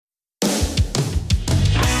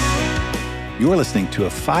You're listening to a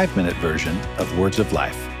 5-minute version of Words of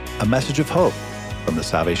Life, a message of hope from the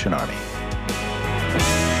Salvation Army.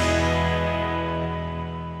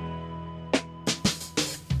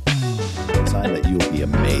 A sign that you will be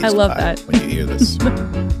amazed I love by that. when you hear this.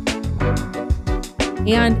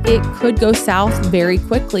 And it could go south very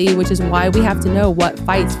quickly, which is why we have to know what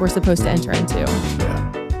fights we're supposed to enter into. Yeah.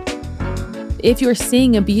 If you're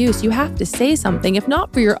seeing abuse, you have to say something, if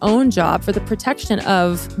not for your own job, for the protection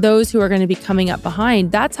of those who are going to be coming up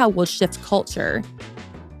behind. That's how we'll shift culture.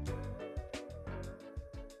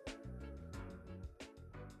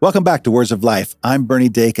 Welcome back to Words of Life. I'm Bernie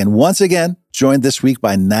Dake, and once again, joined this week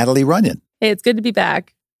by Natalie Runyon. Hey, it's good to be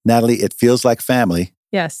back. Natalie, it feels like family.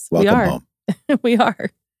 Yes, Welcome we are. home. We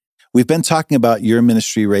are. We've been talking about your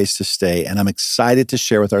ministry, Raised to Stay, and I'm excited to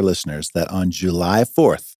share with our listeners that on July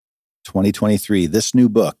 4th, 2023, this new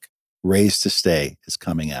book, Raised to Stay, is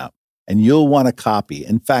coming out. And you'll want a copy.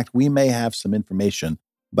 In fact, we may have some information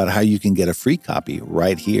about how you can get a free copy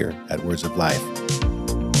right here at Words of Life.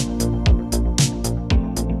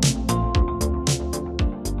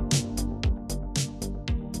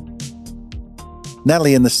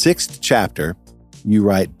 Natalie, in the 6th chapter, you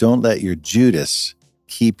write, "Don't let your Judas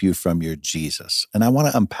keep you from your Jesus." And I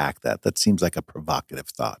want to unpack that. That seems like a provocative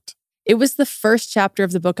thought. It was the first chapter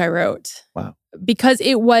of the book I wrote. Wow. Because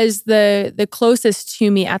it was the closest to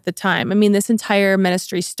me at the time. I mean, this entire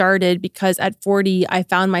ministry started because at 40, I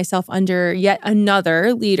found myself under yet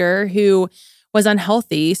another leader who was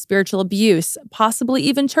unhealthy, spiritual abuse, possibly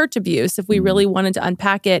even church abuse, if we really wanted to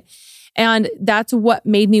unpack it. And that's what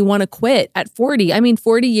made me want to quit at 40. I mean,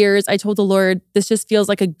 40 years, I told the Lord, this just feels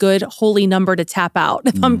like a good, holy number to tap out.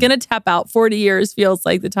 If I'm going to tap out, 40 years feels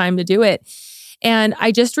like the time to do it. And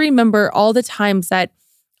I just remember all the times that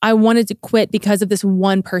I wanted to quit because of this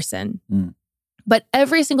one person. But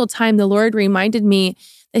every single time the Lord reminded me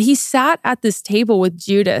that he sat at this table with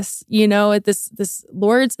Judas, at this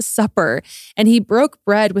Lord's Supper, and he broke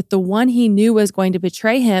bread with the one he knew was going to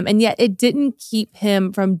betray him. And yet it didn't keep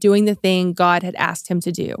him from doing the thing God had asked him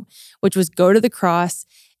to do, which was go to the cross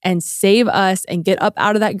and save us and get up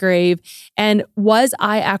out of that grave. And was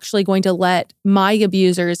I actually going to let my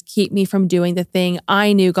abusers keep me from doing the thing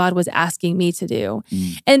I knew God was asking me to do?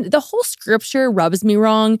 And the whole scripture rubs me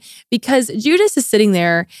wrong because Judas is sitting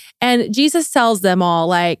there and Jesus tells them all,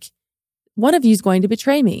 like, one of you is going to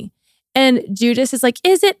betray me. And Judas is like,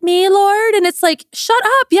 is it me, Lord? And it's like, shut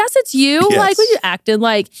up. Yes, it's you. Yes. Like, what you acting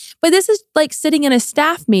like? But this is like sitting in a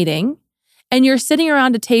staff meeting. And you're sitting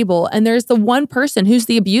around a table and there's the one person who's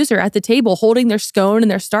the abuser at the table holding their scone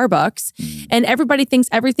and their Starbucks. And everybody thinks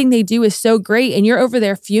everything they do is so great. And you're over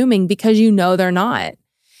there fuming because you know they're not.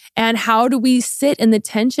 And how do we sit in the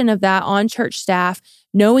tension of that on church staff,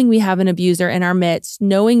 knowing we have an abuser in our midst,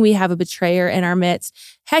 knowing we have a betrayer in our midst,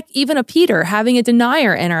 heck, even a Peter having a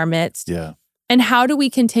denier in our midst? Yeah. And how do we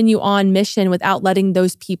continue on mission without letting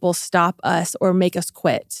those people stop us or make us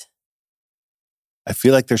quit? I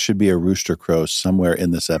feel like there should be a rooster crow somewhere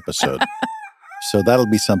in this episode. So that'll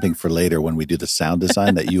be something for later when we do the sound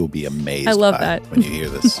design that you will be amazed I love by that. when you hear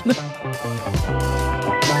this.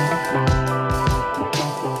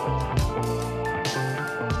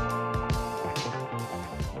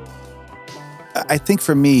 I think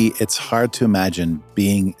for me, it's hard to imagine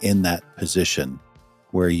being in that position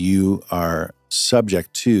where you are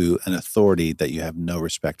subject to an authority that you have no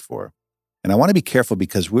respect for. And I want to be careful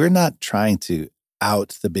because we're not trying to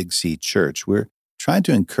out the Big C church. We're trying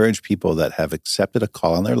to encourage people that have accepted a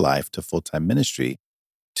call in their life to full-time ministry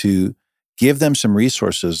to give them some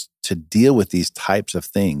resources to deal with these types of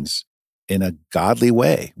things in a godly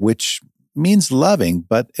way, which means loving,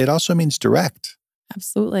 but it also means direct.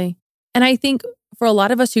 Absolutely. And I think for a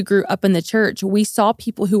lot of us who grew up in the church, we saw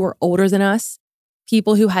people who were older than us,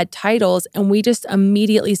 people who had titles, and we just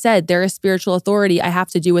immediately said, they're a spiritual authority. I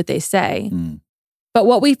have to do what they say. But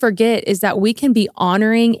what we forget is that we can be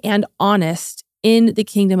honoring and honest in the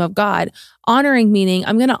kingdom of God. Honoring meaning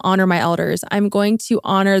I'm going to honor my elders. I'm going to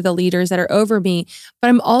honor the leaders that are over me, but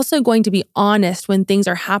I'm also going to be honest when things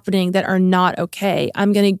are happening that are not okay.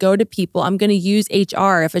 I'm going to go to people. I'm going to use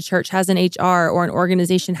HR if a church has an HR or an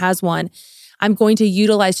organization has one. I'm going to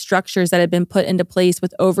utilize structures that have been put into place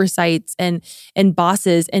with oversights and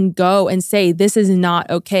bosses and go and say, this is not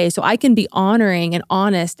okay. So I can be honoring and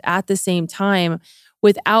honest at the same time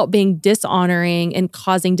without being dishonoring and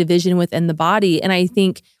causing division within the body. And I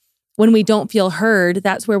think when we don't feel heard,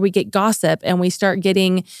 that's where we get gossip and we start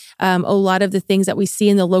getting a lot of the things that we see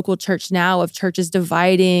in the local church now of churches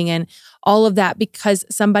dividing and all of that because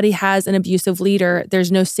somebody has an abusive leader.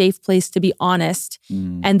 There's no safe place to be honest.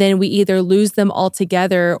 And then we either lose them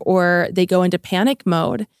altogether or they go into panic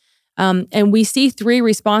mode. And we see three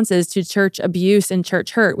responses to church abuse and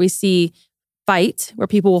church hurt. We see fight, where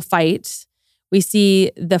people will fight. We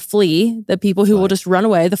see the flee, the people who will just run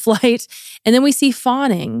away, the flight. And then we see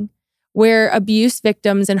fawning, where abuse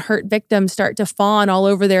victims and hurt victims start to fawn all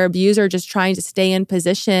over their abuser, just trying to stay in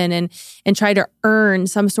position and try to earn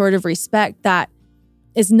some sort of respect that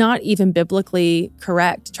is not even biblically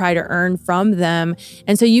correct to try to earn from them.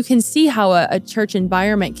 And so you can see how a church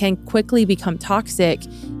environment can quickly become toxic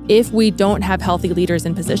if we don't have healthy leaders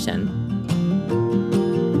in position.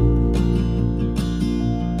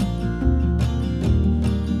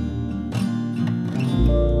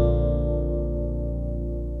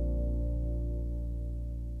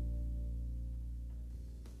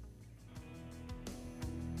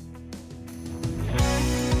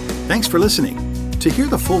 Thanks for listening. To hear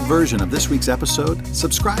the full version of this week's episode,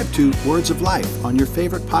 subscribe to Words of Life on your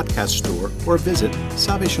favorite podcast store or visit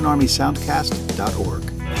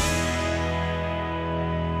SalvationArmySoundcast.org.